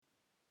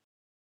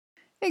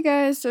Hey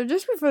guys, so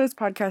just before this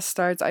podcast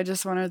starts, I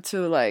just wanted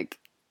to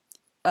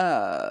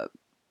uh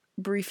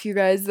brief you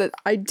guys that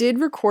I did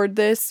record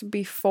this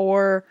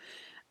before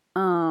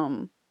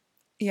um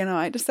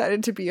I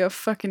decided to be a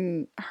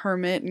fucking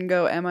hermit and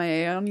go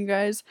MIA on you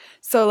guys.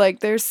 So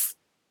there's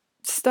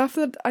stuff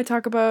that I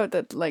talk about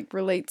that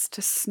relates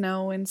to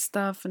snow and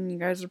stuff, and you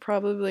guys are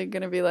probably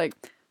going to be like,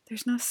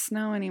 there's no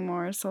snow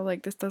anymore, so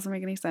this doesn't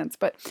make any sense.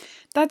 But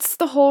that's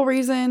the whole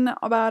reason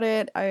about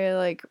it.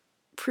 I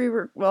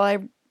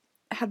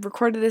had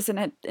recorded this and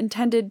had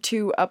intended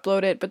to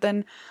upload it, but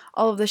then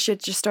all of this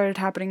shit just started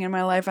happening in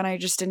my life and I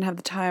just didn't have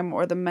the time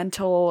or the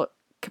mental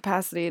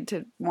capacity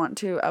to want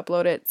to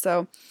upload it.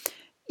 So,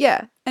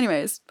 yeah,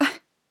 anyways,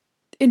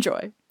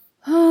 enjoy.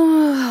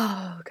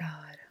 Oh,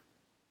 God.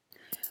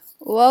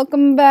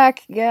 Welcome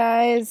back,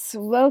 guys.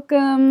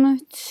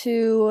 Welcome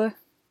to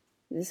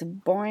this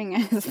boring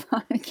ass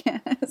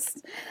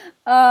podcast.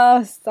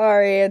 Oh,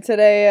 sorry.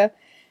 Today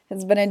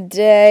has been a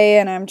day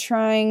and I'm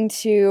trying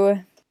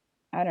to,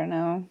 I don't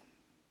know,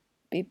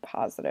 be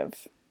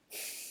positive.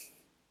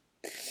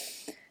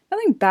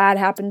 Nothing bad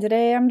happened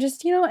today. I'm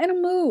just, in a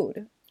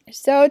mood.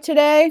 So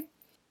today,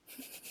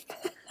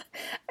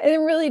 I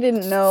really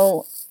didn't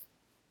know,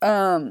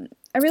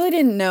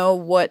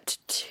 what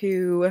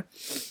to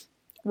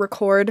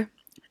record.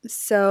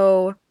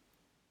 So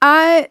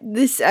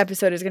this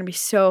episode is going to be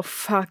so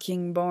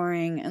fucking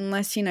boring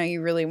unless, you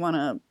really want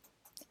to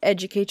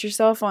educate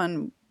yourself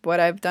on what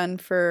I've done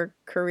for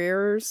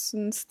careers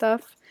and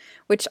stuff,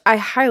 which I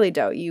highly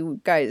doubt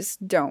you guys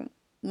don't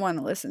want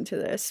to listen to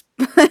this.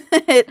 But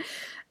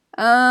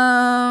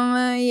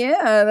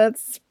yeah,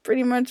 that's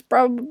pretty much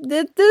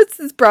probably, this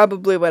is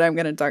probably what I'm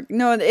gonna talk,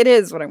 no, it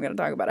is what I'm gonna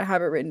talk about. I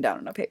have it written down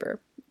on a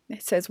paper.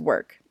 It says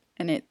work,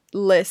 and it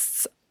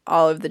lists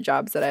all of the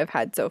jobs that I've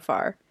had so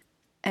far,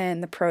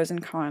 and the pros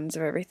and cons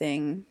of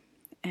everything,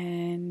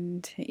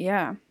 and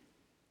yeah.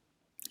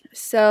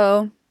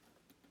 So,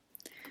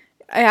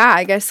 yeah,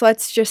 I guess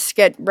let's just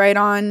get right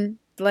on,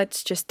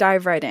 let's just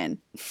dive right in.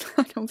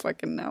 I don't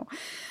fucking know.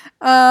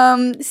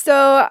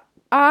 So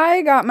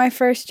I got my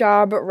first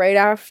job right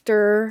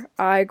after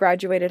I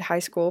graduated high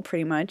school,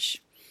 pretty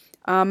much.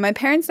 My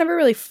parents never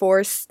really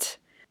forced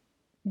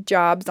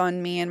jobs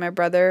on me and my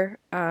brother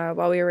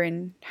while we were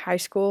in high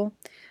school.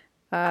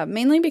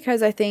 Mainly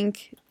because I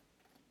think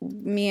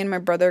me and my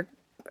brother,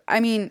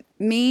 I'm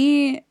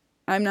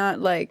not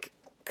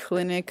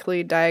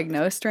clinically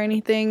diagnosed or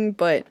anything,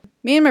 but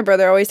me and my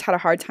brother always had a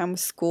hard time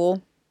with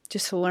school,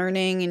 just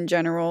learning in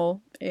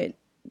general. It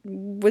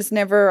was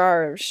never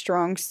our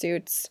strong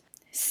suits.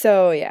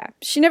 So, yeah,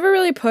 she never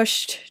really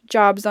pushed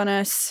jobs on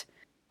us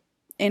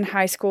in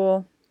high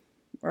school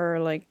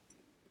or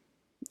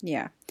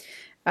yeah.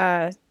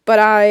 But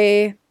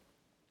I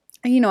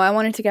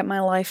wanted to get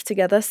my life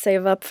together,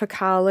 save up for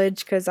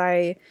college because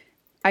I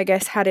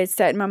guess had it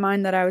set in my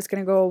mind that I was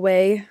going to go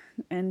away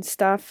and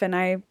stuff. And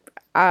I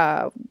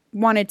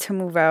wanted to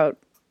move out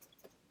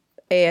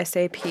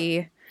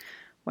ASAP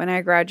when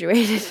I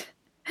graduated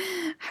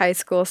high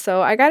school.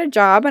 So I got a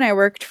job and I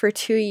worked for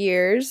 2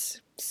 years,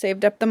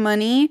 saved up the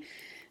money,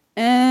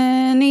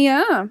 and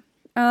yeah.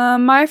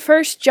 My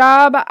first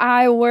job,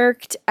 I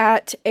worked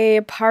at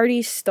a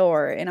party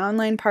store, an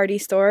online party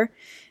store.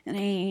 And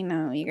I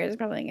know you guys are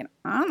probably like,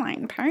 an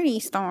online party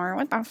store,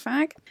 what the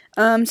fuck?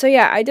 So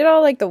yeah, I did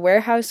all the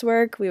warehouse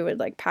work. We would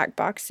pack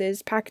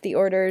boxes, pack the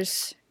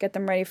orders, get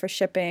them ready for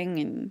shipping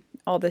and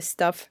all this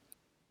stuff.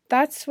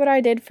 That's what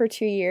I did for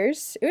 2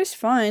 years. It was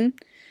fun.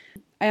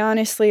 I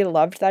honestly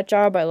loved that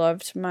job. I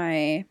loved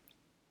the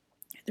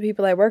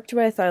people I worked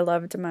with. I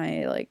loved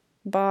my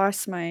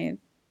boss, my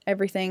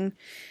everything.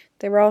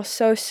 They were all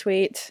so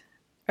sweet.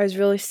 I was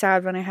really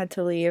sad when I had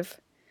to leave.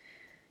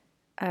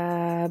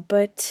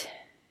 But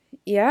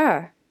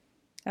yeah,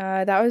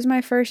 that was my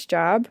first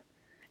job.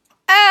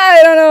 I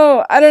don't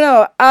know.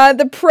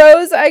 The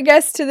pros, I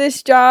guess, to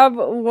this job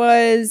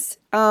was,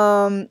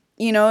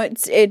 you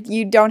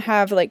don't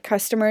have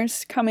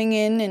customers coming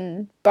in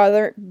and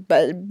bothering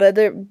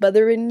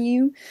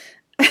you.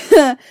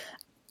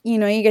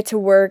 You get to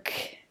work.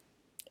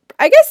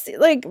 I guess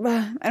I don't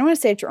want to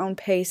say at your own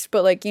pace,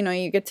 but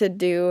you get to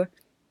do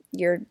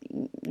your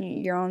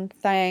own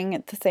thing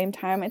at the same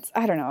time.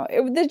 I don't know.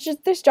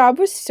 This job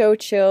was so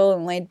chill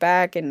and laid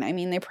back, and I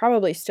mean they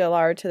probably still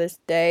are to this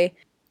day.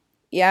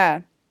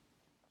 Yeah.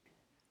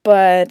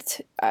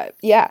 But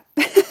yeah.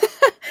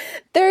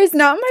 There's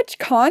not much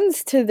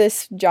cons to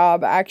this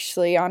job,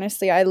 actually.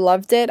 Honestly, I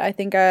loved it. I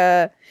think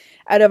out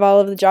of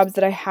all of the jobs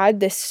that I had,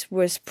 this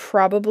was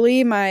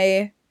probably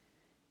my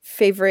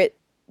favorite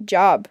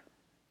job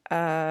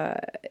uh,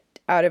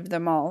 out of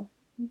them all.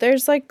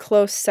 There's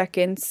close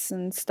seconds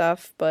and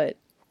stuff, but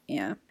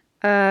yeah.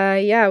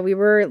 Yeah, we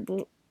were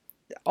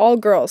all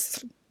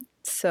girls.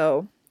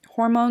 So,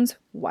 hormones,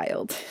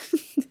 wild.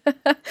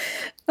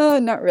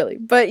 Not really,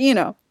 but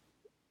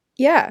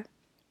yeah.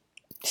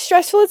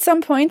 Stressful at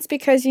some points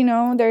because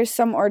there's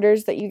some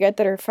orders that you get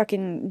that are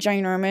fucking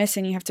ginormous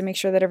and you have to make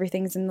sure that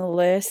everything's in the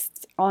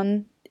list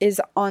on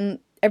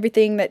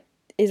everything that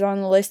is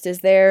on the list is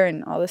there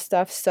and all this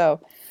stuff.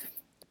 So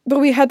but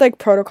we had like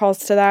protocols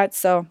to that,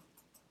 so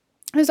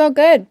it was all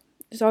good.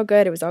 It was all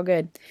good. It was all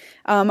good.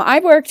 I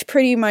worked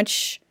pretty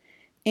much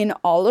in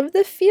all of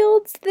the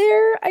fields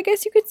there, I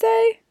guess you could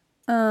say.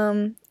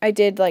 I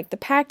did like the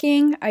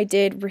packing, I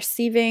did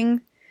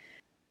receiving,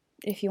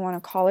 if you want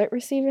to call it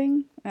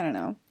receiving. I don't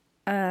know.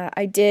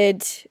 I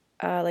did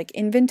like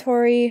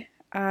inventory.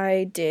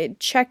 I did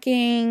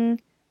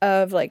checking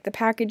of like the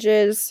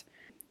packages.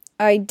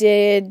 I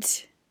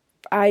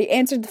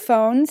answered the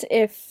phones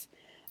if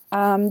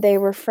they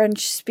were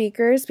French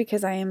speakers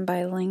because I am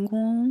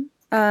bilingual.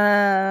 They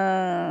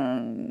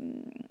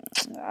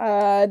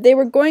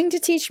were going to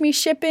teach me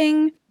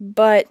shipping,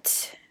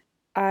 but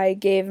I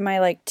gave my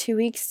like 2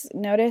 weeks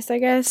notice, I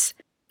guess,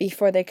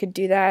 before they could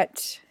do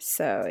that.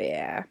 So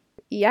yeah.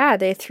 Yeah,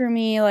 they threw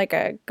me like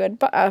a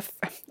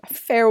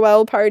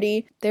farewell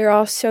party. They're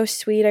all so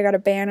sweet. I got a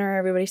banner.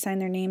 Everybody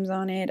signed their names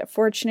on it.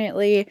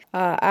 Fortunately,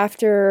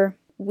 after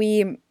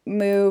we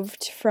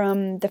moved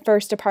from the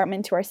first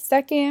apartment to our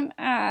second,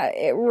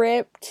 it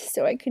ripped,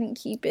 so I couldn't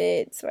keep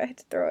it. So I had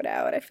to throw it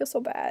out. I feel so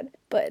bad,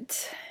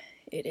 but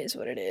it is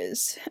what it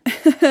is.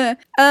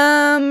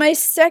 My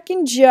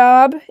second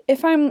job,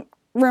 if I'm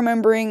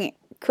remembering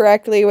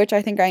correctly, which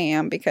I think I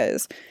am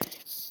because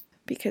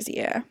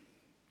yeah.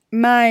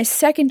 My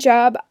second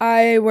job,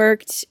 I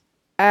worked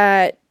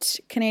at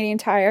Canadian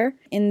Tire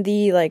in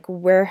the like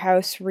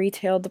warehouse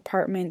retail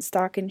department,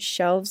 stocking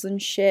shelves and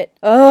shit.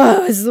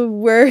 Oh, it was the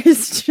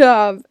worst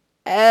job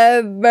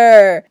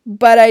ever.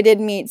 But I did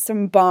meet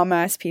some bomb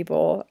ass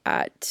people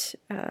at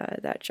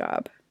that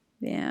job.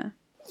 Yeah.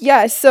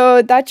 Yeah,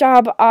 so that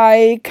job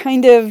well,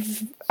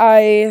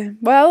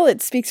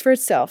 it speaks for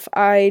itself.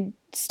 I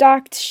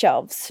stocked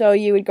shelves. So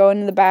you would go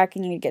into the back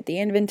and you'd get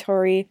the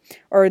inventory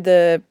or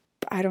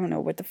I don't know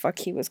what the fuck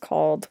he was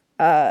called.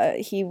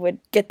 He would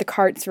get the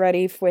carts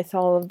ready with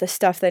all of the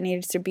stuff that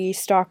needed to be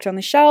stocked on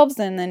the shelves,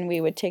 and then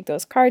we would take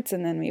those carts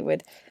and then we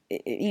would,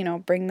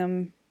 bring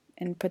them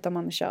and put them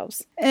on the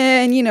shelves.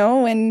 And,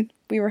 when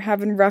we were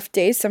having rough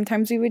days,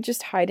 sometimes we would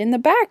just hide in the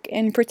back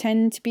and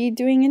pretend to be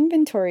doing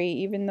inventory,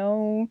 even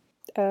though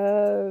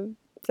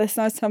that's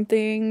not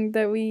something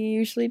that we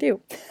usually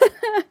do.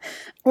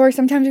 Or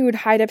sometimes we would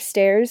hide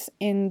upstairs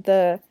in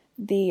the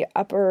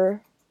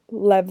upper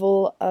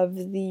level of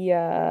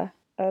the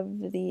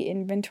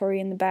inventory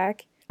in the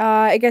back.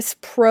 I guess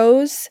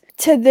pros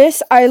to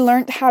this, I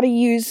learned how to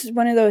use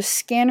one of those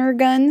scanner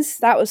guns.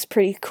 That was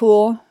pretty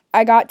cool.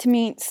 I got to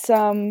meet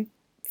some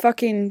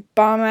fucking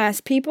bomb ass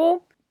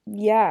people.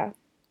 Yeah.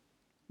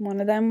 One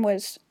of them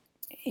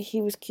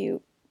he was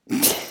cute.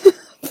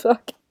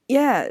 Fuck.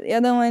 Yeah, the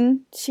other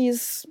one,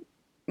 she's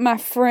my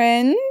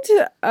friend.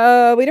 We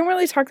don't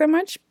really talk that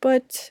much,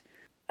 but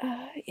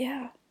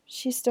yeah,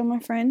 she's still my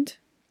friend,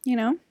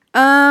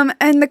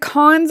 And the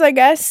cons, I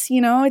guess,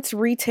 it's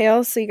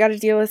retail, so you gotta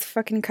deal with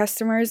fucking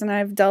customers, and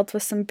I've dealt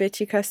with some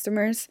bitchy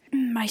customers.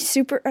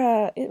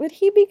 Would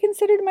he be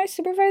considered my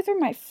supervisor?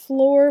 My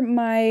floor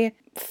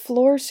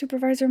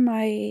supervisor?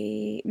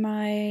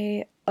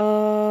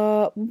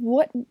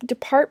 What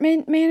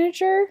department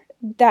manager?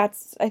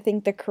 That's, I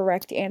think, the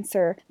correct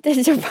answer.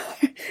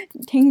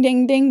 Ding,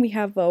 ding, ding, we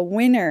have a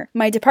winner.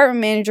 My department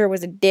manager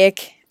was a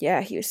dick.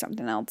 Yeah, he was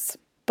something else.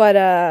 But,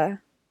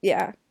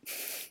 yeah.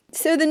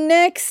 So the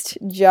next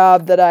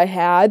job that I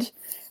had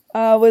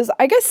was,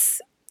 I guess,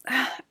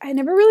 I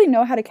never really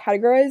know how to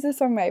categorize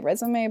this on my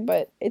resume,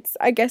 but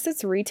I guess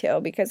it's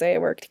retail because I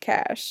worked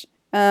cash.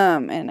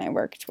 And I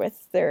worked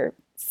with their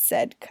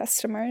said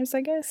customers,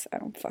 I guess. I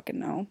don't fucking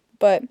know.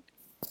 But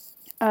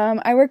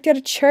I worked at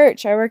a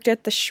church. I worked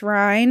at the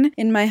Shrine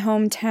in my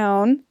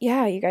hometown.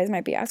 Yeah, you guys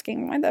might be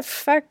asking, why the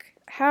fuck?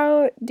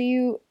 How?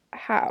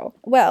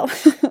 Well,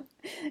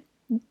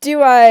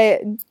 do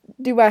I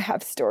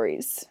have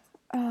stories?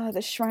 Oh,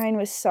 the Shrine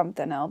was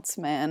something else,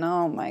 man.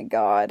 Oh my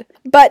god.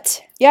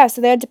 But, yeah,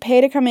 so they had to pay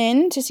to come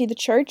in to see the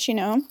church,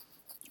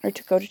 or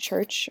to go to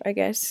church, I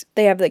guess.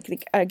 They have, like,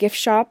 a gift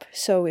shop,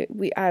 so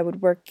I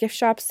would work gift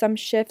shops some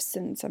shifts,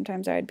 and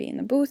sometimes I would be in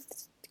the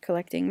booth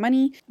collecting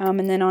money.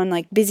 And then on,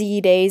 like, busy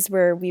days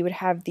where we would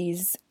have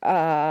these,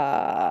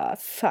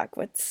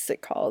 what's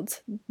it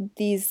called?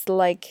 These,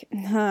 like,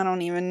 I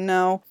don't even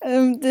know.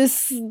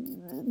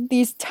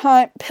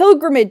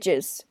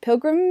 Pilgrimages.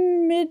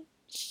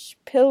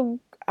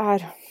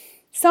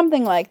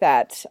 Something like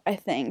that, I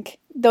think.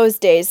 Those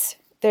days,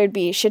 there'd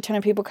be a shit ton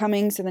of people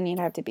coming, so then you'd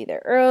have to be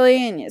there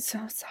early, and it's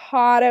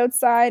hot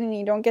outside, and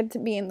you don't get to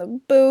be in the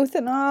booth,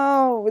 and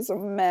it was a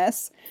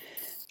mess.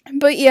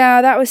 But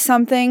yeah, that was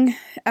something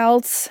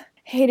else.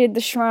 Hated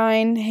the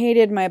Shrine,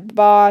 hated my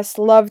boss,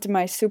 loved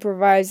my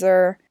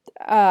supervisor.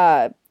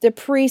 The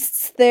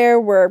priests there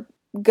were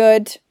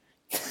good.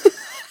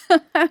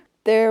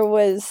 There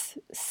was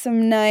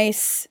some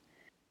nice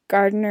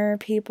gardener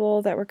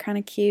people that were kind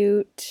of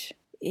cute.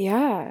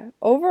 Yeah,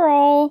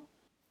 overall,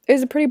 it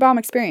was a pretty bomb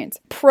experience.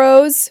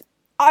 Pros,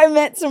 I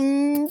met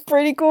some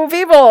pretty cool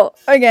people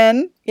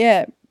again.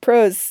 Yeah,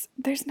 pros.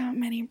 There's not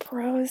many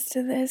pros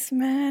to this,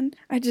 man.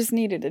 I just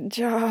needed a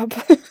job.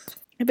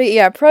 But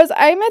yeah, pros,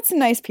 I met some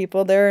nice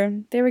people. They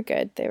were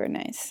good. They were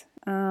nice.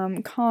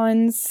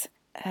 Cons,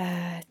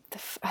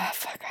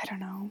 fuck, I don't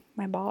know.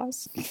 My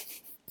boss.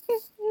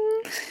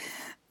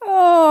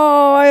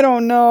 Oh, I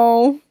don't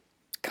know.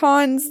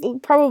 Cons,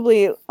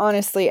 probably,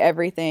 honestly,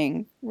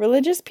 everything.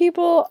 Religious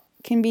people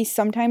can be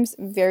sometimes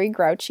very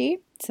grouchy.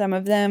 Some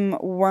of them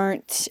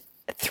weren't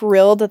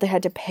thrilled that they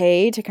had to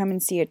pay to come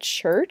and see a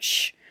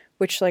church,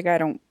 which, like, I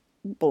don't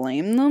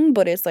blame them,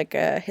 but it's like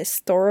a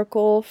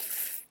historical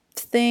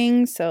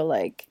thing, so,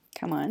 like,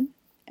 come on.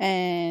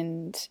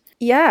 And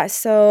yeah,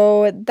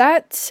 so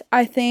that,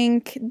 I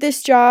think,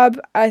 this job,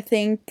 I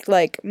think,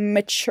 like,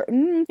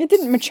 it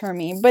didn't mature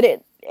me, but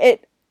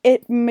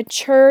it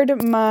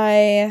matured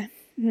my,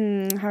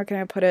 how can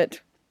I put it?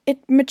 It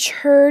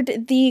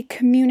matured the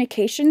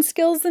communication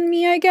skills in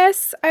me, I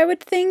guess, I would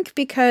think,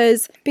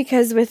 because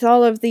with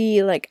all of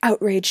the, like,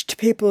 outraged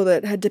people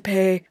that had to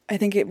pay, I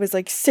think it was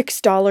like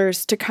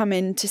 $6 to come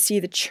in to see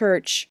the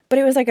church, but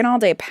it was like an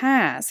all-day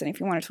pass, and if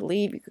you wanted to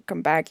leave, you could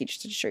come back, you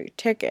just had to show your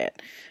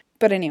ticket.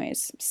 But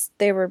anyways,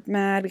 they were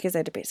mad because they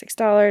had to pay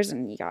 $6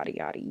 and yada,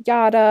 yada,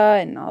 yada,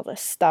 and all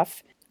this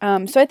stuff.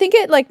 So I think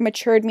it, like,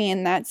 matured me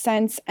in that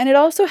sense, and it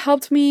also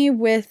helped me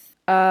with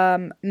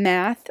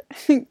math,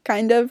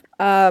 kind of,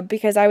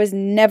 because I was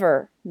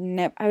never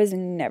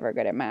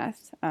good at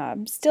math.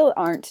 Still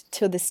aren't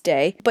to this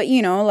day. But,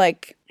 you know,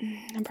 like,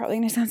 I'm probably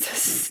gonna sound so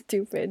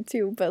stupid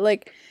too, but,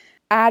 like,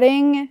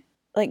 adding,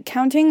 like,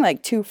 counting,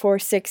 like, 2, 4,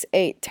 6,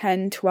 8,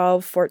 10,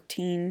 12,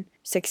 14,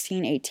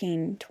 16,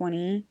 18,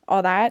 20,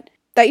 all that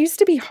used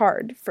to be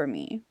hard for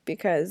me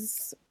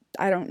because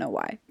I don't know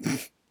why.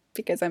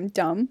 Because I'm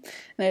dumb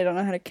and I don't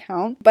know how to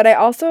count. But I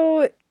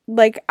also,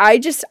 like, I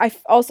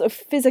also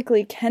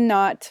physically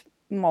cannot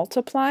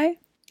multiply.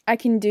 I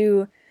can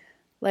do,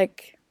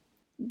 like,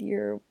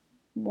 your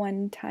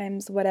 1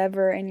 times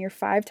whatever and your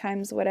 5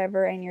 times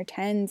whatever and your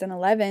 10s and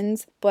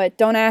 11s, but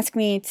don't ask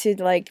me to,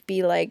 like,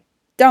 be like,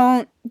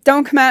 don't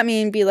come at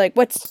me and be like,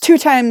 what's 2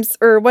 times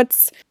or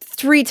what's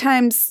 3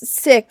 times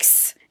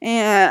 6?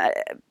 And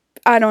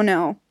I don't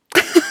know.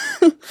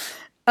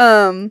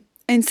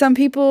 And some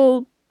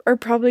people are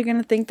probably going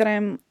to think that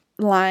I'm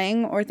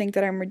lying or think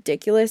that I'm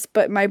ridiculous,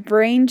 but my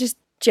brain just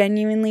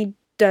genuinely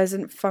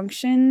doesn't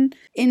function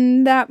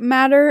in that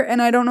matter,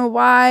 and I don't know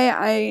why.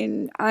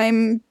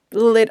 I'm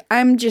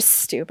just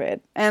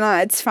stupid, and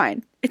it's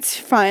fine. It's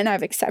fine.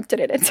 I've accepted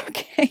it. It's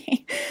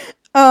okay.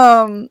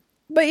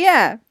 But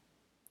yeah.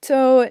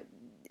 So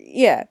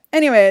yeah.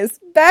 Anyways,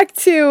 back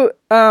to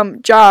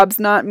jobs,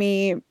 not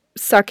me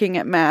sucking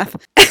at math.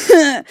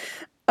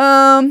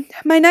 My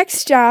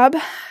next job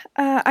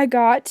I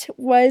got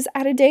was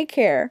at a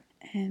daycare.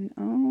 And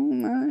oh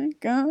my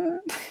god.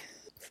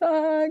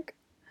 Fuck.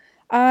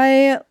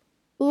 I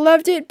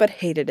loved it but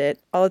hated it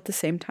all at the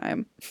same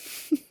time.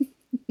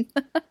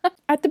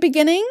 At the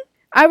beginning,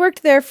 I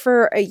worked there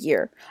for a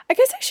year. I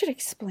guess I should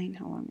explain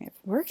how long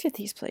I've worked at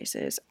these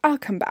places. I'll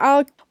come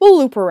back. We'll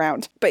loop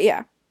around. But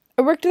yeah,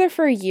 I worked there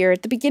for a year.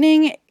 At the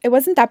beginning, it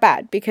wasn't that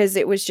bad because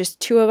it was just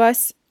 2 of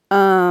us.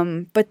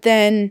 But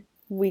then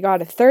we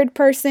got a 3rd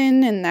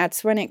person, and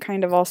that's when it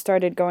kind of all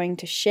started going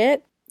to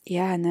shit.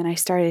 Yeah, and then I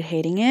started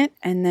hating it,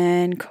 and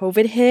then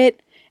COVID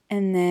hit,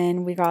 and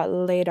then we got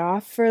laid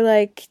off for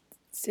like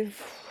 2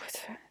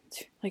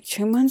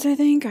 months, I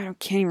think. I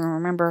can't even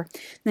remember.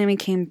 And then we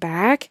came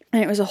back,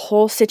 and it was a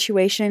whole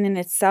situation in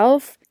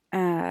itself.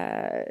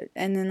 And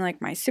then,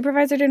 like, my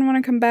supervisor didn't want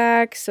to come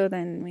back, so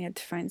then we had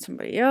to find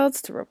somebody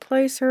else to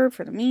replace her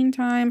for the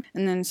meantime.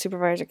 And then the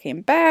supervisor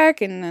came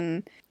back, and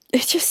then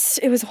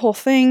it was a whole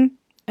thing.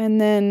 And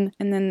then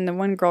the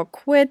one girl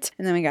quit,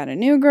 and then we got a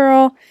new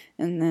girl,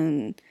 and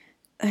then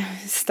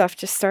stuff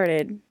just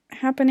started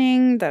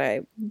happening that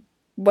I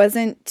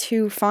wasn't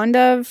too fond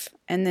of,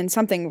 and then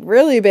something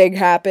really big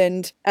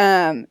happened,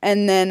 and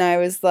then I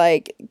was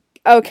like,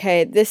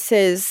 okay, this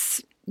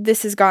has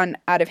gone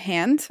out of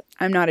hand.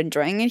 I'm not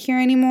enjoying it here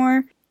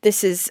anymore.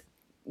 This is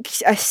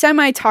a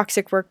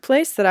semi-toxic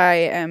workplace that I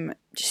am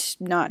just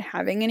not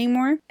having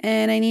anymore,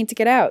 and I need to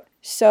get out.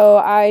 So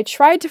I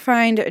tried to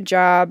find a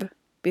job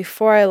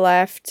before I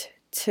left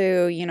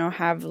to, you know,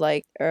 have,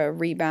 like, a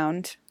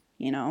rebound,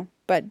 you know,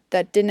 but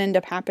that didn't end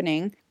up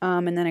happening.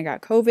 And then I got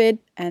COVID,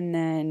 and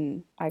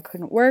then I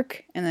couldn't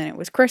work, and then it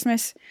was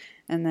Christmas,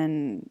 and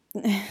then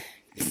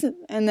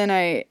and then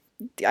I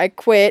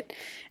quit,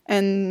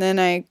 and then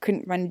I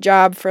couldn't find a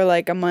job for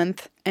like a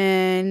month,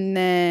 and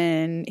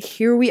then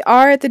here we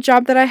are at the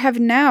job that I have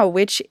now,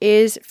 which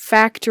is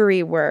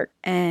factory work,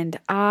 and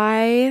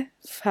I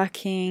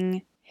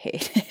fucking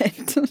hate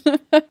it.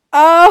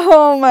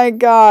 Oh my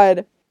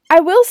god. I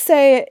will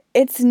say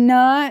it's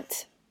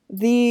not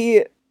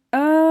the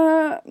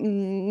I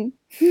was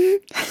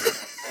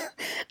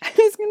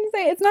gonna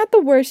say it's not the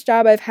worst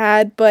job I've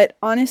had, but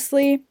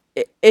honestly,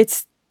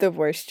 it's the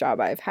worst job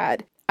I've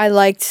had. I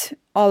liked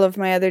all of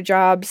my other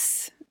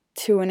jobs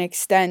to an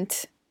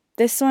extent.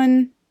 This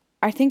one,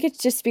 I think it's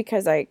just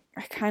because I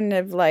kind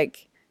of,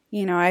 like,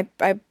 you know, I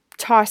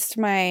tossed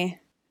my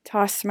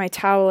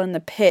towel in the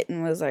pit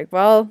and was like,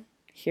 well,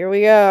 here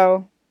we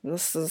go.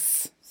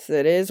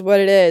 It is what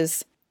it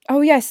is.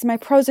 Oh yes, my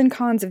pros and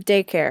cons of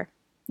daycare.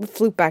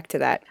 Flip back to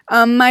that.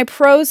 My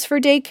pros for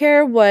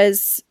daycare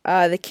was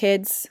the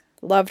kids.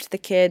 Loved the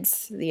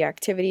kids, the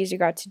activities you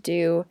got to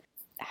do,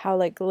 how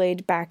like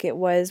laid back it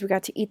was. We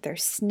got to eat their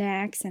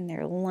snacks and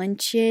their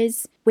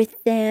lunches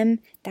with them.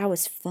 That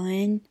was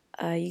fun.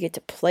 You get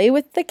to play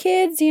with the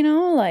kids,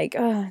 like,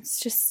 it's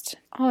just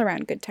all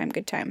around good time,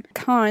 good time.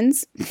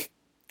 Cons,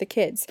 the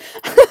kids.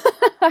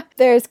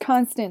 There's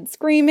constant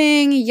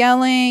screaming,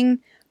 yelling,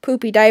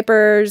 poopy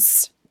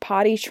diapers,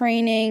 potty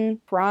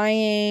training,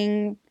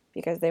 crying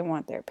because they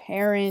want their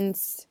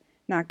parents,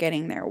 not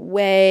getting their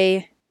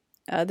way.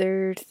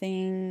 Other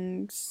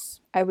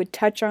things I would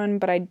touch on,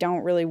 but I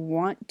don't really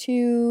want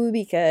to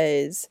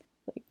because,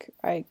 like,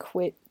 I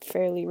quit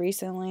fairly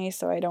recently,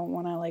 so I don't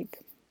want to, like,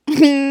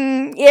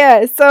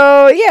 yeah,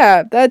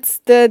 that's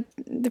the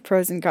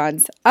pros and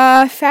cons.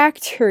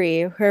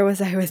 Factory, where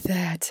was I with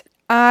that?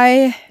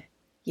 I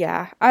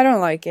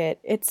don't like it.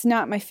 It's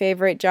not my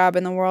favorite job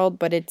in the world,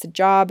 but it's a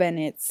job and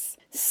it's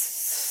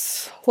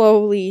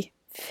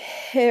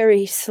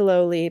very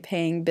slowly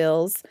paying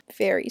bills.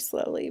 Very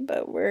slowly,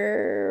 but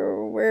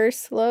we're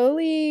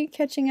slowly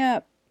catching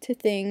up to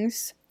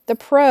things. The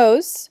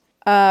pros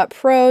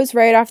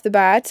right off the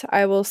bat,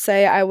 I will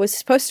say I was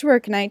supposed to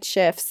work night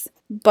shifts,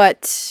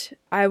 but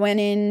I went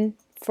in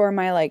for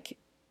my, like,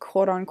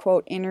 quote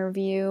unquote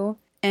interview,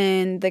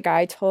 and the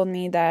guy told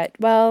me that,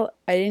 well,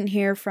 I didn't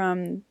hear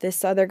from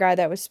this other guy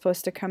that was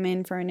supposed to come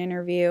in for an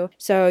interview,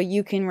 so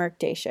you can work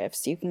day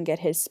shifts. You can get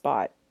his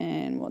spot,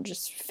 and we'll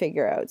just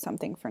figure out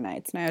something for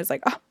nights. And I was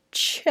like, oh,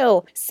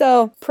 chill.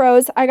 So,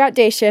 pros, I got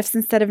day shifts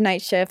instead of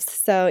night shifts,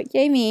 so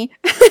yay me.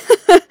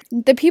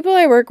 The people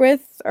I work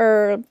with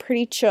are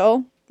pretty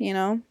chill,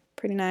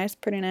 pretty nice.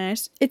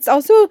 It's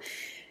also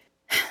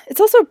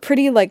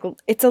pretty, like,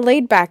 it's a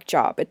laid back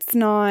job. It's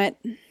not,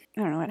 I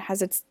don't know, it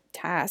has its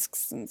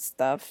tasks and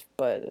stuff,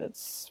 but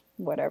it's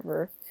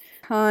whatever.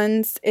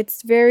 Cons,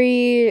 it's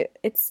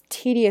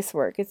tedious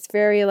work. It's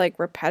very, like,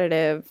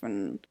 repetitive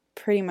and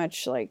pretty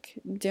much, like,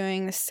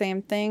 doing the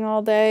same thing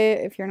all day.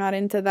 If you're not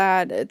into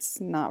that, it's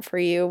not for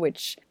you,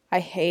 which I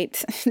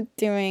hate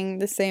doing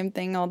the same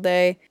thing all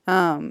day.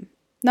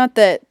 Not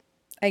that,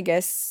 I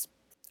guess,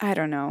 I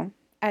don't know.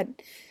 I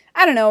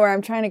don't know where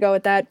I'm trying to go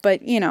with that,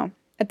 but,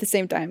 at the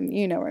same time,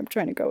 where I'm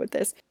trying to go with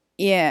this.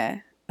 Yeah.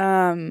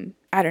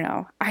 I don't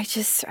know. I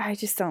just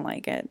don't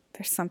like it.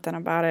 There's something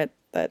about it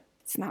that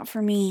it's not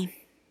for me.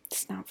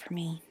 It's not for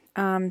me.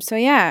 So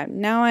yeah,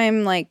 now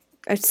I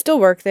still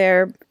work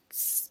there.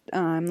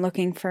 I'm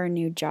looking for a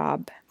new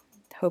job,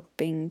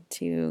 hoping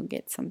to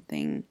get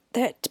something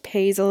that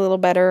pays a little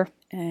better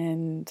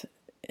and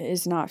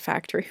is not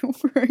factory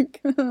work.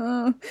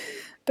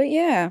 But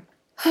yeah.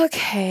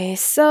 Okay,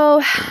 so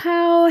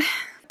how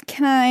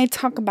can I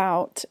talk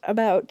about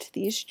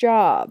these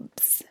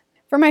jobs?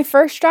 For my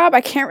first job, I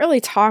can't really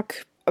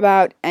talk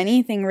about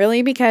anything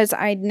really because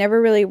I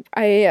never really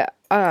I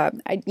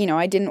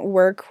didn't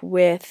work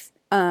with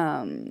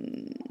I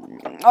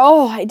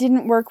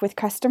didn't work with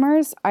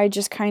customers. I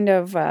just kind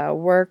of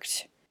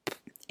worked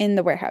in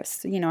the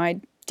warehouse. I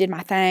did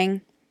my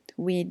thing.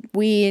 We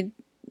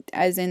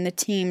as in the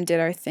team did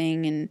our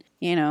thing, and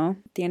at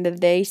the end of the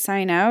day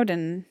sign out,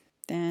 and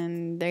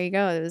then there you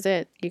go. That was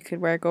it. You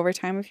could work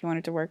overtime if you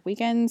wanted to work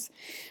weekends,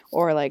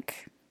 or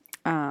like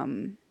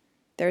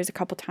there was a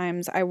couple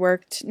times I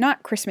worked,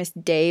 not Christmas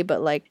Day,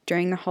 but like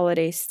during the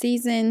holiday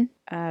season,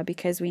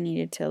 because we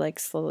needed to like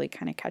slowly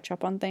kind of catch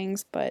up on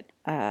things. But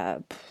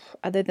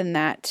other than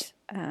that,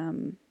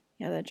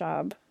 that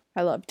job,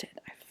 I loved it.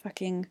 I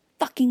fucking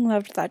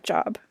loved that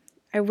job.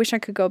 I wish I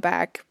could go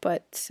back,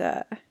 but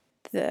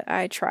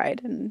I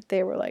tried, and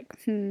they were like,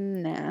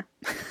 nah.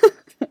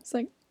 It's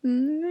like,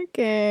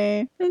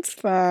 okay, that's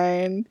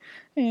fine.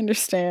 I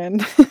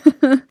understand.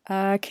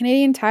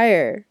 Canadian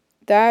Tire.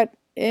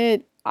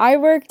 I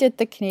worked at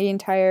the Canadian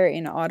Tire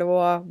in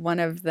Ottawa, one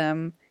of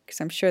them, because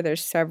I'm sure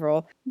there's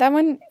several. That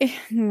one,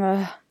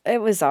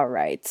 it was all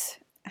right.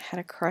 I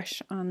had a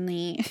crush on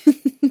the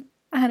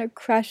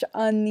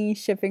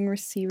shipping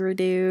receiver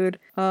dude.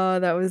 Oh,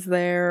 that was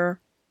there.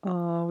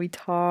 Oh, we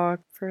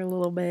talked for a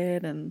little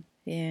bit, and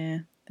yeah,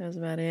 that was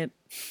about it.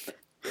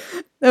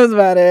 That was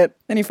about it.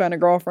 Then he found a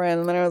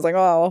girlfriend, and then I was like,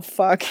 oh, well,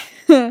 fuck.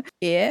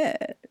 Yeah,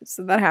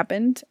 so that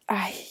happened.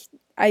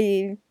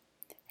 I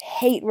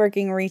hate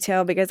working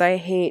retail because I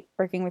hate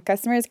working with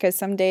customers, because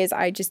some days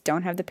I just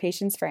don't have the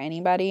patience for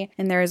anybody.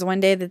 And there was one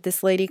day that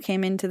this lady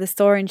came into the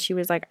store and she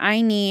was like,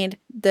 I need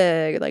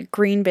the like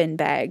green bin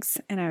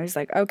bags. And I was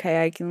like,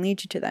 okay, I can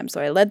lead you to them.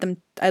 So I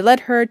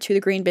led her to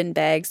the green bin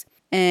bags,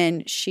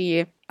 and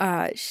she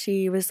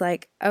was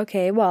like,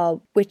 okay,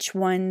 well, which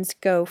ones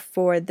go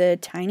for the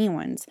tiny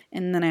ones?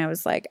 And then I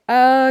was like,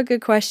 oh,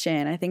 good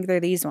question. I think they're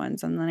these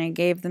ones. And then I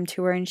gave them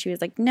to her, and she was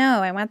like,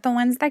 no, I want the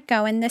ones that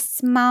go in the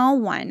small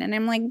one. And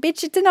I'm like,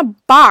 bitch, it's in a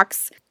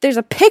box. There's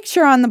a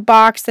picture on the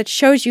box that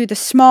shows you the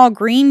small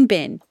green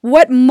bin.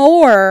 What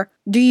more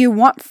do you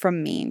want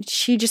from me? And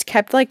she just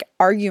kept like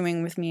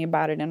arguing with me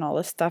about it and all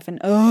this stuff. And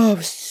it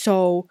was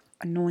so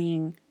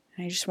annoying.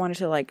 I just wanted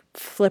to like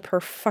flip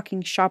her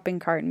fucking shopping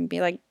cart and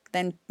be like,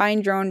 then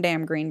find your own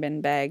damn green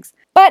bin bags.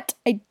 But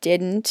I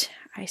didn't.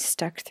 I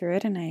stuck through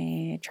it and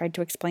I tried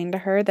to explain to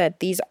her that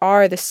these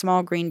are the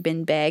small green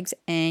bin bags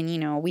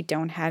and, we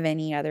don't have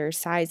any other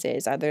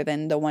sizes other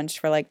than the ones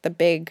for like the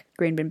big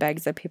green bin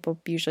bags that people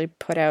usually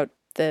put out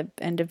the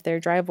end of their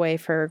driveway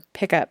for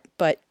pickup.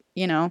 But,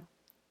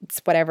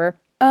 it's whatever.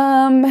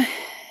 And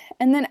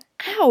then,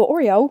 ow,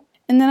 Oreo.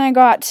 And then I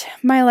got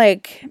my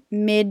like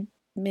mid,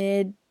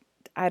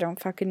 I don't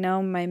fucking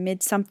know, my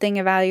mid-something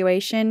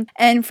evaluation.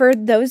 And for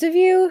those of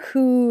you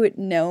who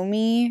know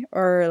me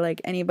or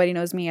like anybody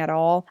knows me at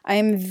all, I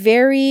am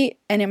very,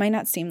 and it might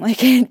not seem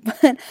like it,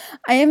 but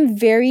I am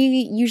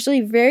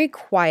usually very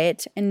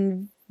quiet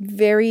and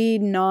very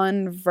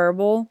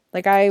non-verbal.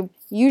 Like I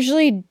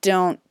usually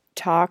don't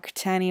talk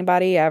to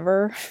anybody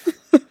ever.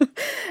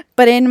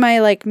 But in my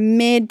like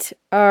mid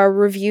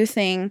review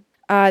thing,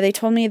 they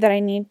told me that I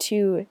need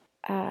to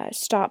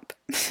stop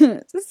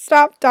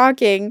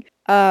talking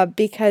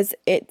because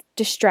it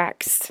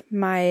distracts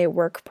my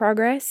work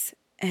progress.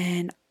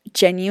 And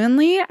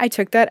genuinely, I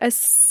took that as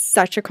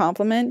such a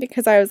compliment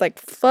because I was like,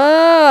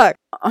 fuck,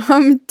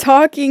 I'm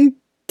talking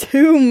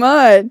too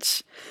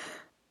much.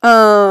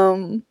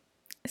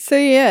 So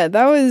yeah,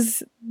 that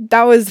was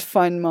a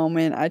fun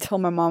moment. I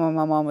told my mom and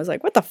my mom was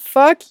like, what the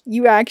fuck?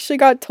 You actually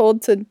got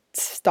told to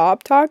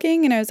stop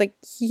talking? And I was like,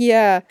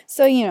 yeah.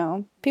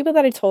 So, people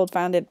that I told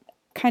found it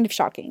kind of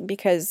shocking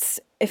because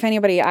if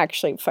anybody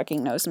actually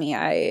fucking knows me,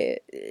 I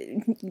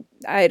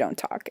don't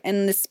talk.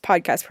 And this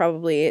podcast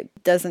probably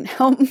doesn't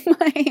help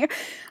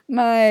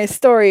my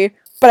story.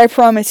 But I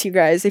promise you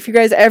guys, if you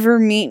guys ever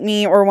meet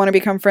me or want to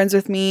become friends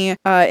with me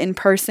in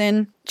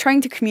person,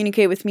 trying to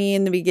communicate with me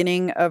in the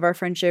beginning of our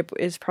friendship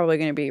is probably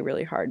going to be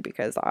really hard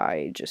because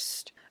I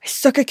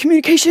suck at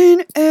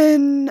communication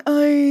and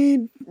I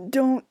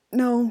don't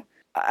know.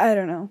 I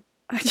don't know.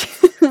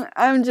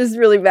 I'm just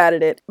really bad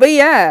at it. But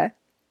yeah,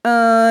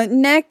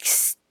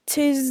 next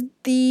is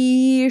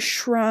the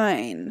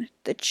shrine,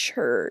 the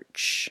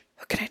church.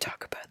 What can I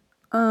talk about?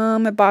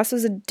 My boss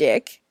was a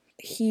dick.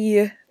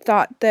 He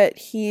thought that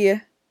he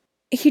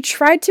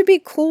tried to be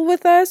cool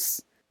with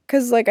us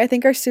because, like, I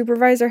think our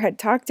supervisor had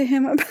talked to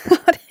him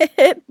about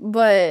it,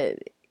 but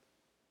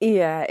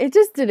yeah, it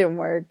just didn't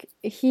work.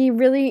 He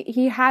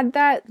had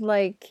that,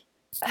 like,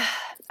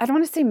 I don't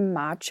want to say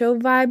macho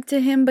vibe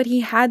to him, but he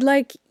had,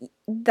 like,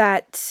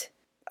 that,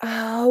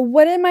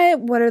 what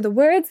are the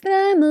words that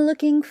I'm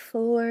looking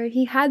for?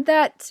 He had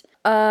that,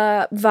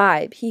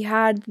 vibe. He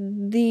had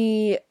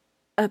the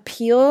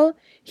appeal.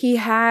 He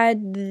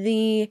had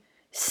the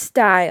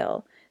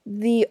style,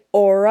 the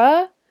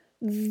aura,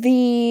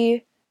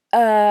 the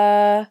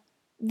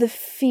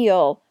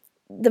feel,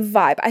 the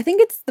vibe. I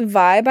think it's the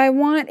vibe I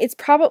want. It's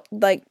probably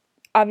like,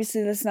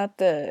 obviously that's not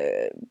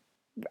the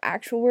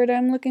actual word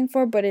I'm looking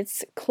for, but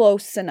it's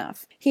close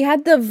enough. He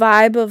had the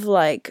vibe of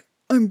like,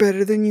 I'm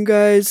better than you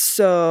guys,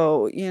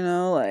 so,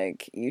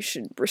 like, you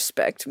should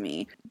respect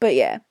me. But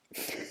yeah,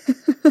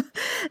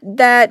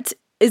 that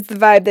is the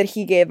vibe that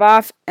he gave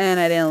off, and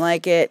I didn't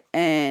like it,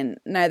 and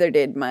neither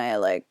did my,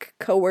 like,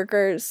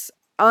 coworkers,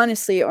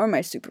 honestly, or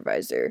my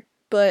supervisor.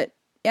 But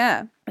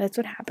yeah, that's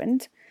what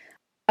happened.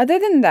 Other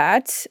than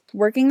that,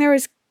 working there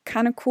was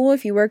kind of cool.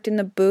 If you worked in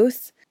the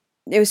booth,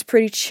 it was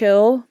pretty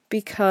chill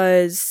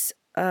because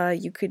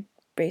you could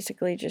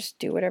basically just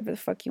do whatever the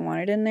fuck you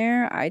wanted in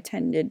there. I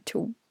tended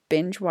to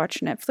binge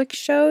watch Netflix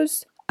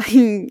shows.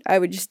 I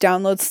would just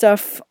download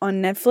stuff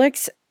on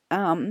Netflix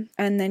and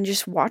then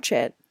just watch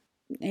it.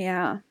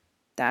 Yeah,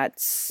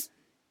 that's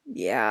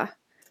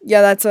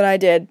what I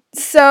did.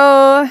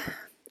 So,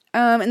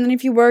 and then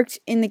if you worked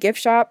in the gift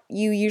shop,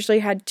 you usually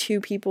had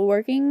 2 people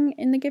working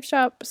in the gift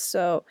shop.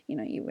 So,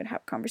 you would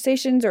have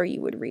conversations or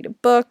you would read a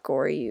book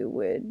or you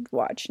would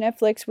watch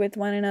Netflix with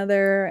one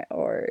another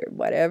or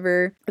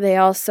whatever. They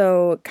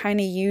also kind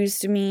of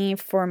used me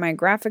for my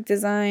graphic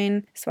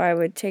design. So I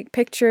would take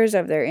pictures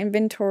of their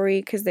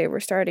inventory because they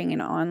were starting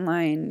an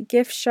online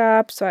gift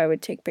shop. So I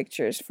would take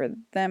pictures for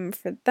them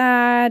for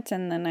that.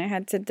 And then I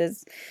had to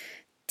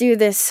do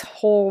this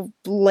whole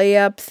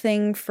layup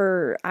thing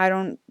for I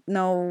don't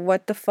know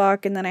what the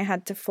fuck, and then I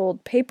had to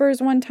fold papers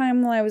one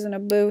time while I was in a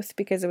booth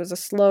because it was a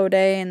slow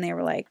day and they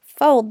were like,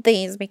 fold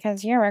these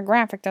because you're a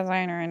graphic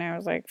designer, and I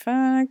was like,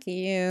 fuck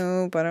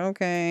you, but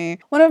okay.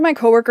 One of my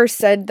coworkers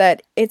said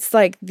that it's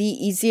like the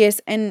easiest,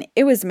 and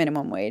it was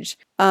minimum wage.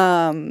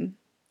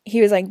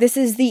 He was like, this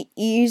is the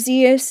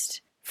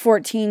easiest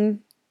 $14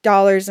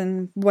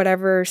 and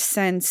whatever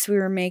cents we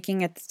were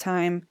making at the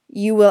time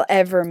you will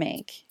ever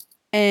make.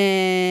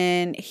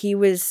 And he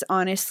was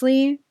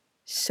honestly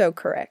so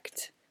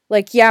correct.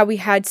 Like, yeah, we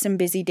had some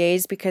busy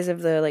days because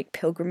of the, like,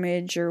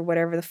 pilgrimage or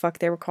whatever the fuck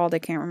they were called. I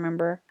can't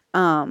remember.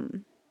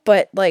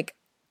 But, like,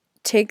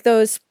 take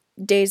those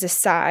days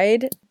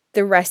aside,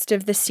 the rest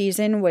of the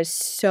season was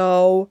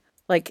so,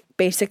 like,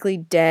 basically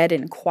dead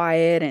and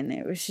quiet. And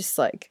it was just,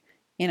 like,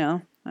 I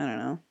don't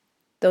know.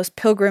 Those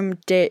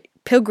pilgrimage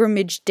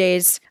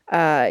days,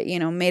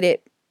 made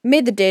it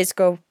made the days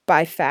go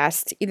by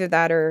fast. Either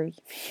that or,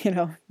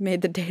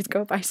 made the days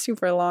go by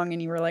super long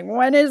and you were like,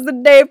 when is the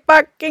day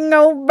fucking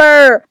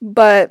over?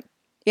 But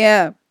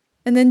yeah.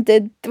 And then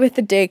did with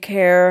the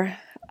daycare,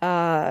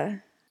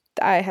 I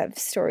have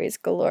stories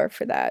galore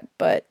for that.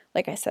 But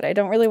like I said, I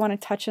don't really want to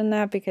touch on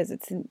that because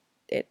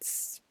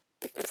it's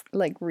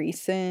like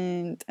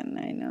recent, and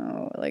I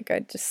know, like,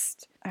 I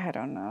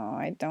don't know,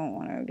 I don't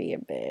want to be a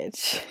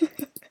bitch.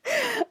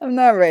 I'm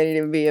not ready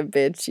to be a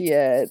bitch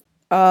yet.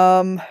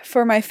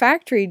 For my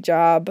factory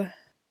job,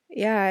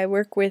 yeah, I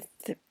work with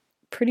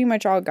pretty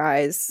much all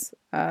guys.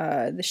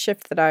 The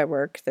shift that I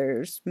work,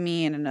 there's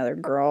me and another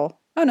girl.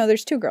 Oh no,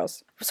 there's 2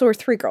 girls. So we're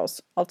 3 girls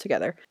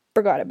altogether.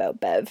 Forgot about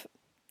Bev.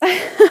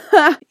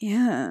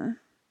 Yeah.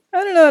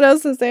 I don't know what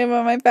else to say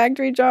about my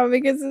factory job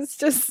because it's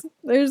just,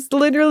 there's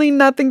literally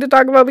nothing to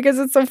talk about because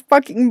it's so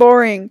fucking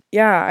boring.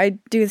 Yeah, I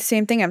do the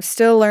same thing. I'm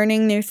still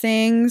learning new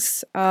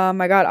things.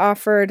 I got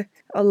offered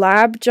a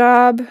lab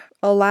job,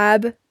 a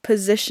lab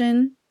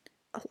position,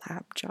 a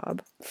lab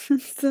job.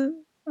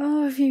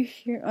 Oh, if you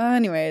hear,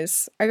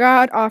 anyways, I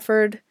got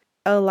offered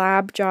a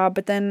lab job,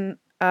 but then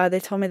they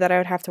told me that I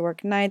would have to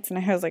work nights, and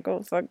I was like,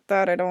 oh, fuck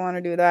that, I don't want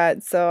to do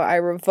that. So I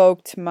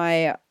revoked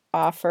my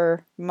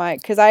offer,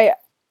 because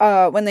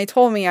when they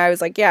told me, I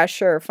was like, yeah,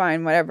 sure,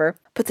 fine, whatever.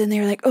 But then they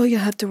were like, oh, you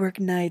have to work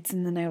nights.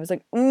 And then I was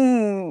like,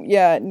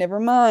 yeah,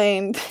 never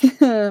mind.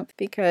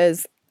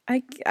 Because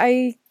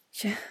I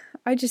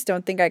just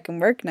don't think I can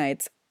work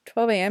nights.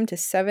 12 a.m. to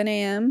 7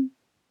 a.m.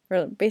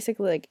 Or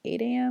basically like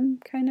 8 a.m.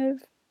 kind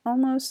of,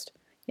 almost.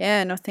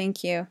 Yeah, no,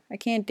 thank you. I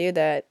can't do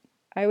that.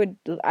 I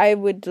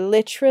would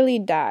literally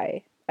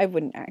die. I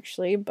wouldn't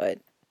actually, but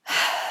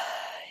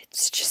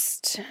it's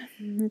just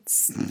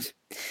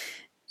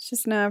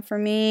not for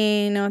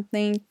me. No,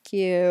 thank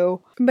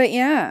you. But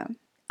yeah.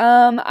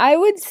 I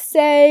would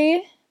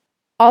say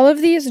all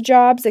of these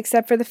jobs,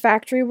 except for the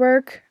factory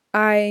work,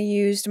 I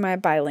used my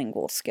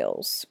bilingual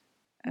skills.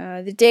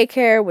 The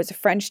daycare was a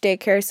French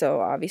daycare,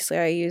 so obviously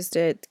I used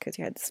it because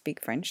you had to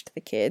speak French to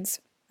the kids.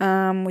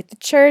 With the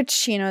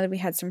church, we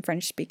had some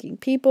French-speaking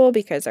people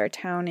because our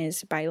town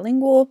is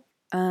bilingual.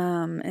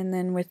 And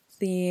then with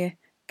the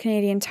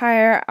Canadian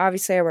Tire,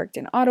 obviously I worked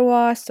in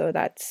Ottawa, so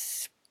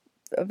that's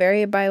a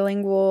very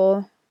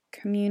bilingual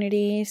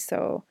community.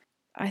 So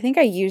I think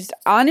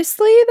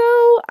honestly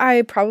though,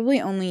 I probably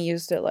only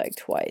used it like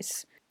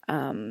twice.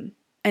 And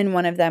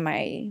one of them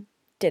I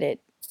did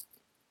it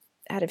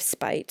out of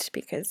spite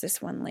because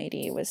this one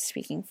lady was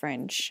speaking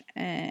French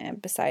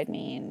beside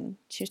me and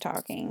she was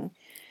talking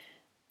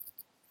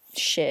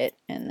shit,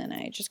 and then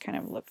I just kind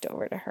of looked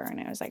over to her and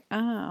I was like,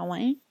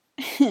 what?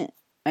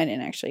 I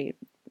didn't actually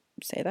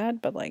say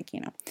that, but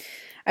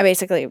I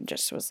basically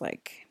just was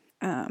like,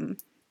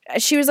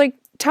 she was like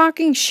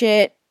talking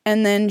shit,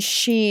 and then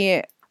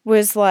she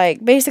was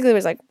like, basically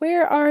was like,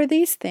 where are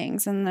these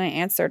things? And I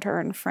answered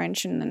her in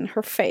French, and then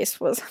her face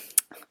was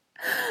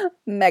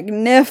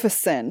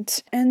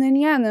magnificent. And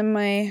then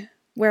my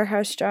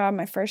warehouse job,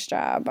 my first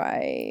job,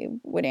 I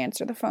would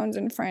answer the phones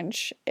in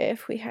French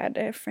if we had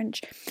a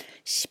French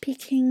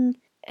speaking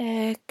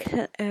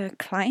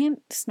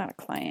client. It's not a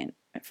client,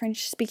 a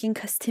French speaking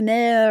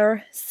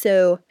customer.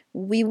 So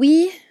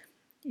oui,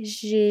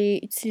 j'ai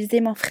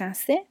utilisé mon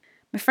français.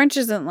 My French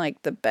isn't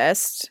like the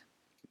best,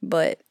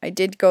 but I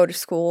did go to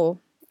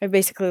school. I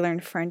basically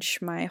learned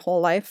French my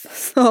whole life.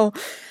 So,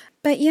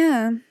 but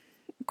yeah,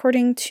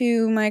 according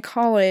to my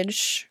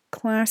college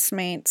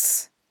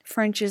classmates,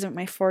 French isn't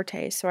my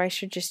forte, so I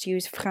should just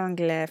use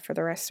franglais for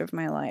the rest of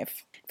my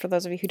life. For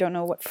those of you who don't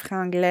know what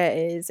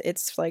franglais is,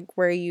 it's like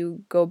where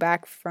you go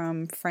back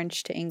from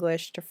French to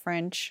English to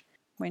French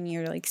when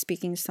you're like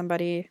speaking to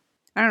somebody.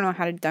 I don't know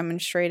how to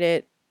demonstrate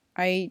it.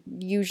 I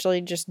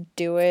usually just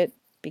do it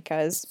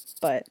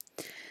but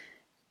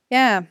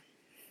yeah.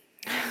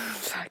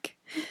 Fuck.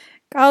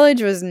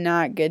 College was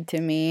not good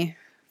to me.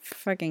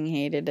 Fucking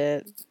hated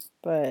it.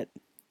 But,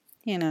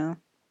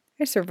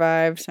 I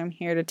survived, so I'm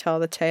here to tell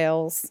the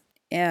tales.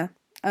 Yeah,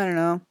 I don't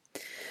know.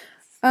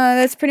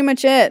 That's pretty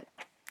much it.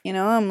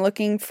 I'm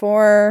looking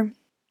for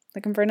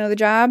another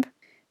job.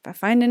 If I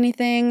find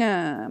anything,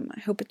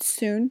 I hope it's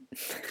soon.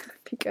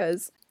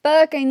 Because,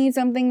 fuck, I need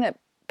something that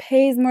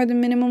pays more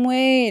than minimum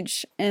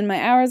wage. And my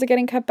hours are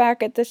getting cut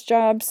back at this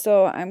job,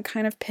 so I'm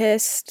kind of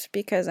pissed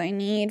because I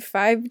need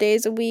 5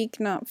 days a week,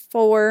 not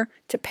 4,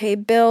 to pay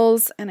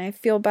bills. And I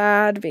feel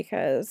bad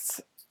because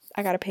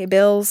I gotta pay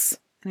bills.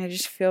 And I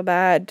just feel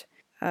bad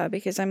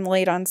because I'm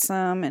late on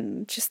some,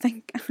 and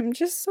I'm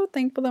just so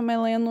thankful that my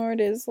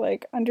landlord is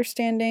like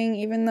understanding,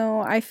 even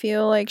though I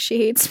feel like she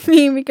hates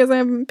me because I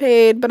haven't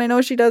paid, but I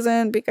know she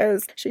doesn't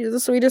because she's the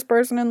sweetest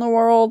person in the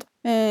world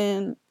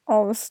and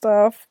all this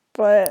stuff.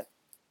 But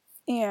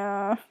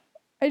yeah,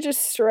 I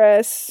just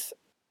stress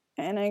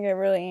and I get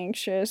really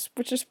anxious,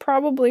 which is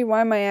probably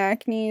why my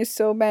acne is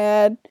so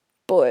bad.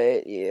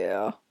 But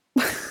yeah.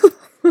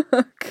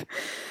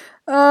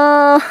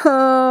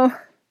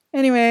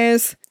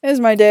 Anyways, it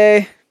was my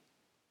day.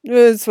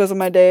 This wasn't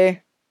my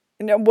day.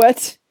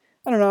 What?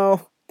 I don't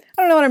know.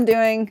 I don't know what I'm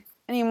doing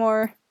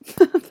anymore.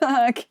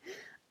 Fuck.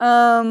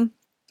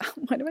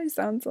 Why do I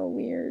sound so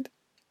weird?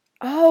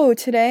 Oh,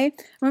 today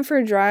I went for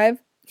a drive.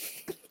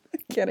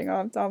 Getting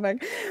off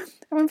topic.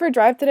 I went for a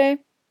drive today,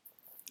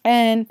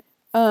 and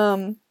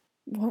what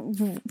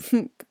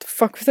the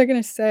fuck was I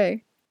gonna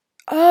say?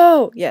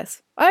 Oh,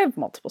 yes. I have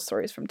multiple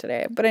stories from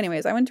today. But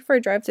anyways, I went for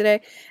a drive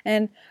today,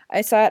 and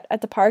I sat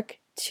at the park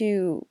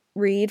to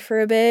read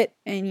for a bit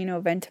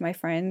and, vent to my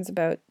friends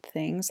about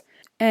things.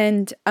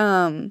 And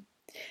I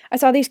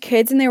saw these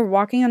kids, and they were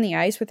walking on the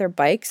ice with their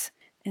bikes,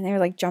 and they were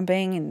like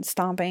jumping and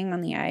stomping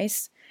on the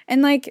ice.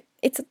 And like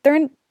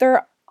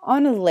they're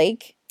on a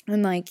lake,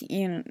 and like,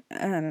 I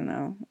don't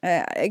know.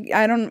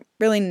 I don't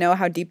really know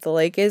how deep the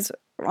lake is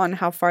on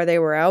how far they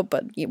were out,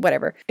 but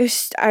whatever.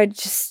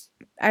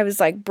 I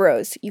was like,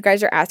 bros, you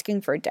guys are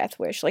asking for a death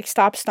wish. Like,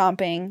 stop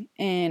stomping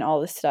and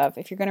all this stuff.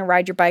 If you're going to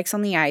ride your bikes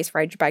on the ice,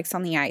 ride your bikes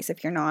on the ice.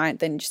 If you're not,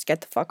 then just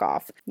get the fuck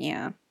off.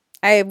 Yeah.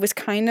 I was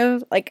kind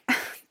of like,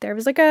 there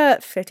was like a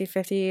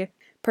 50-50%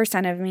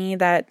 of me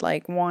that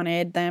like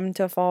wanted them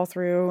to fall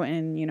through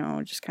and,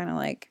 just kind of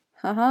like,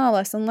 haha,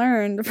 lesson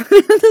learned. But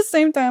at the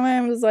same time, I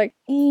was like,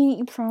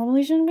 you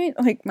probably shouldn't be,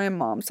 like, my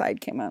mom's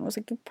side came out and was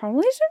like, you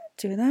probably shouldn't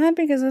do that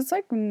because it's,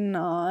 like,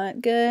 not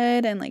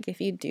good. And, like,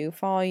 if you do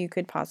fall, you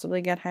could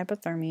possibly get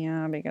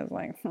hypothermia because,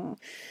 like,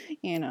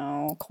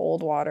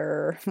 cold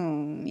water,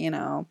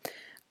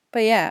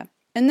 But, yeah.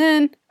 And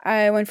then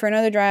I went for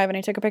another drive and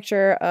I took a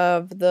picture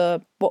of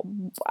the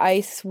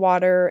ice,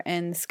 water,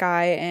 and the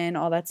sky and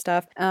all that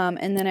stuff.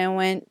 And then I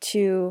went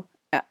to,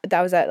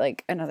 that was at,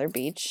 like, another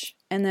beach.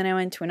 And then I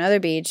went to another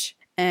beach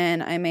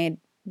and I made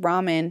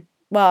ramen.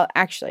 Well,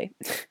 actually,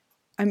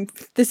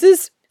 this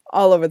is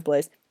all over the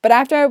place. But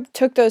after I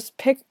took those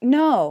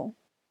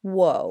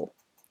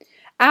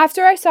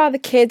After I saw the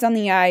kids on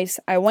the ice,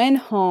 I went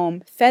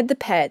home, fed the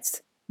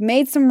pets,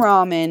 made some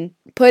ramen,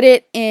 put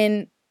it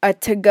in a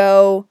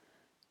to-go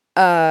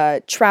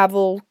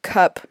travel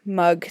cup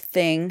mug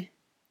thing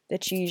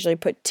that you usually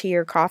put tea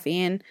or coffee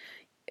in.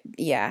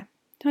 Yeah,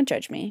 don't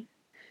judge me.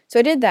 So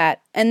I did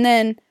that. And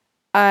then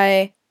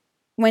I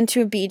went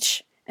to a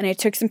beach and I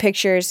took some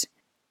pictures.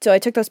 So I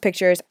took those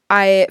pictures.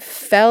 I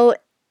fell.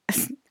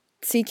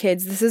 See,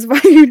 kids, this is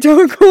why you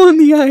don't go on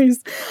the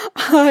ice.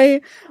 I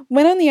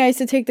went on the ice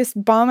to take this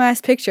bomb-ass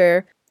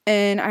picture,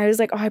 and I was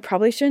like, oh, I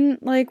probably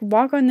shouldn't, like,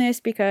 walk on this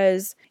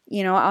because,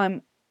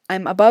 I'm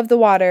above the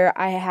water.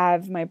 I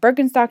have my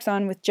Birkenstocks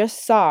on with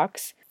just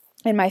socks,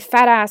 and my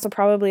fat ass will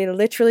probably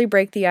literally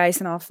break the ice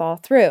and I'll fall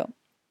through.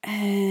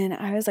 And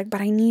I was like,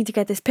 but I need to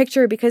get this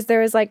picture because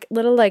there was like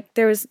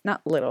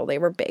not little, they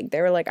were big.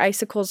 They were like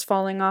icicles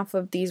falling off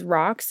of these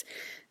rocks.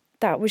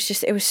 It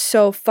was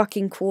so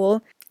fucking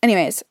cool.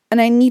 Anyways,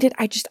 and I needed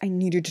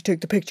to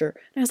take the picture.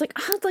 And I was like,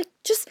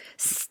 just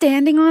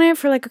standing on it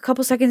for like a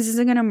couple seconds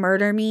isn't gonna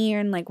murder me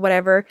and like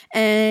whatever.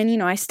 And,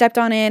 I stepped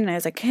on it and I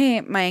was like,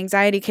 hey, my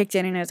anxiety kicked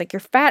in and I was like, your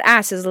fat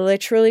ass is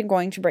literally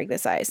going to break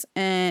this ice.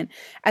 And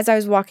as I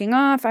was walking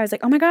off, I was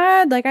like, oh my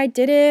God, like I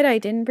did it. I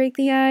didn't break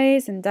the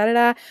ice and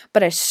da-da-da.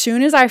 But as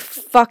soon as I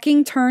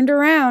fucking turned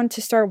around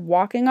to start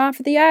walking off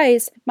the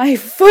ice, my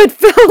foot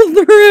fell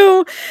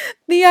through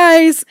the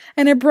ice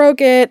and it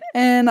broke it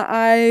and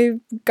I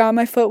got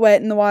my foot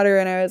wet in the water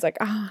and I was like,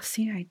 oh,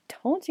 see, I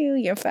told you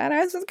your fat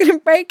ass was gonna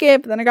break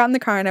it. But then I got in the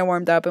car and I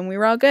warmed up and we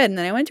were all good. And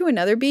then I went to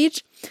another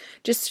beach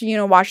just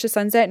to, watch the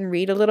sunset and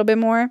read a little bit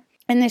more.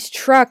 And this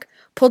truck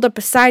pulled up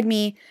beside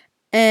me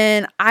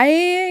and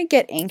I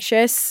get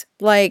anxious.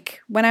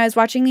 Like when I was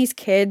watching these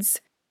kids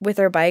with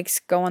their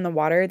bikes go on the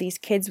water, these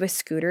kids with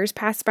scooters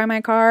passed by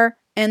my car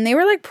and they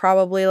were like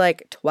probably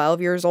like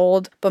 12 years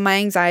old. But my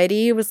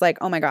anxiety was like,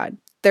 oh my God,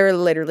 they're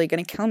literally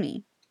going to kill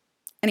me.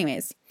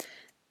 Anyways,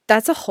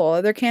 that's a whole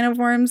other can of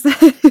worms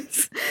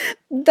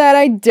that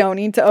I don't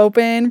need to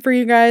open for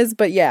you guys.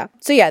 But yeah.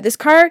 So yeah, this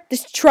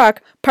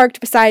truck parked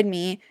beside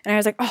me and I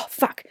was like, oh,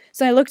 fuck.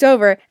 So I looked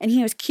over and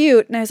he was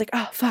cute and I was like,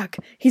 oh, fuck,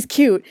 he's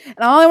cute. And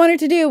all I wanted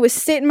to do was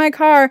sit in my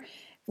car,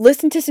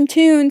 listen to some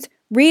tunes,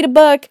 read a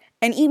book,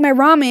 and eat my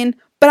ramen.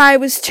 But I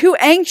was too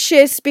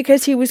anxious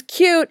because he was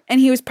cute and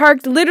he was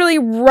parked literally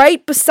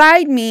right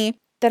beside me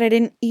that I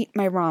didn't eat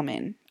my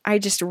ramen. I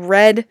just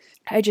read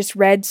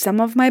some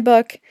of my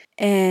book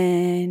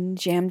and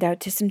jammed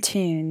out to some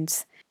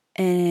tunes.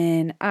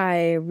 And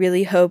I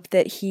really hoped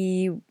that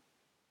he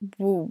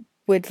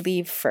would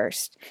leave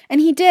first. And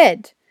he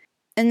did.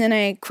 And then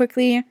I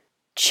quickly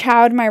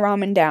chowed my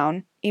ramen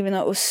down, even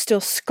though it was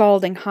still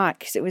scalding hot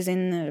because it was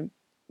in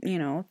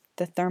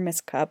the thermos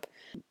cup.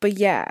 But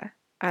yeah.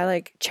 I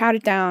like chowed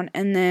it down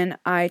and then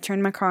I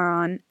turned my car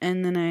on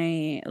and then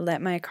I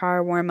let my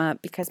car warm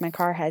up because my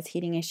car has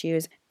heating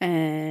issues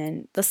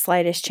and the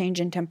slightest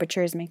change in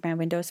temperatures make my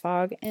windows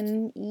fog.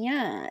 And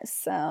yeah,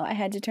 so I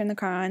had to turn the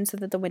car on so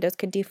that the windows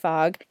could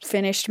defog.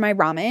 Finished my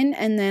ramen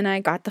and then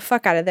I got the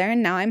fuck out of there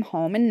and now I'm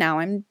home and now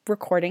I'm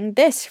recording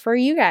this for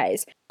you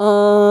guys.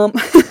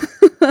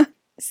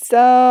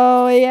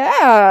 So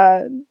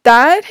yeah,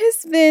 that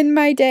has been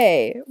my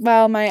day.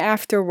 Well, my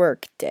after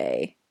work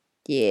day.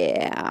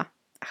 Yeah.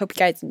 I hope you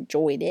guys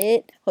enjoyed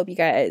it. Hope you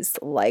guys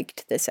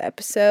liked this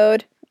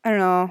episode. I don't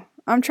know.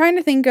 I'm trying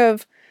to think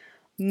of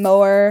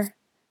more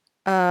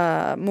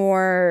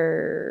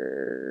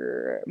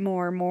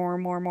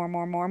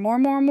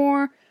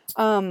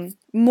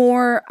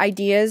more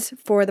ideas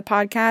for the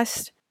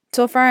podcast.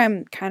 So far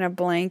I'm kind of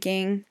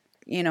blanking.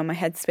 You know, my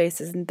headspace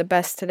isn't the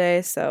best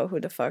today, so who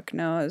the fuck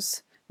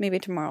knows? Maybe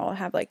tomorrow I'll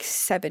have like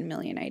 7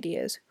 million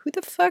ideas. Who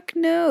the fuck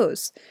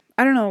knows?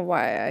 I don't know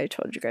why I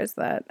told you guys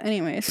that.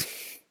 Anyways,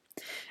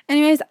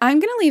 I'm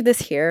gonna leave this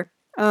here.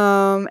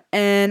 And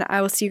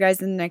I will see you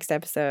guys in the next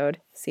episode.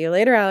 See you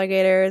later,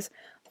 alligators.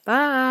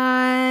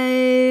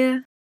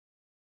 Bye.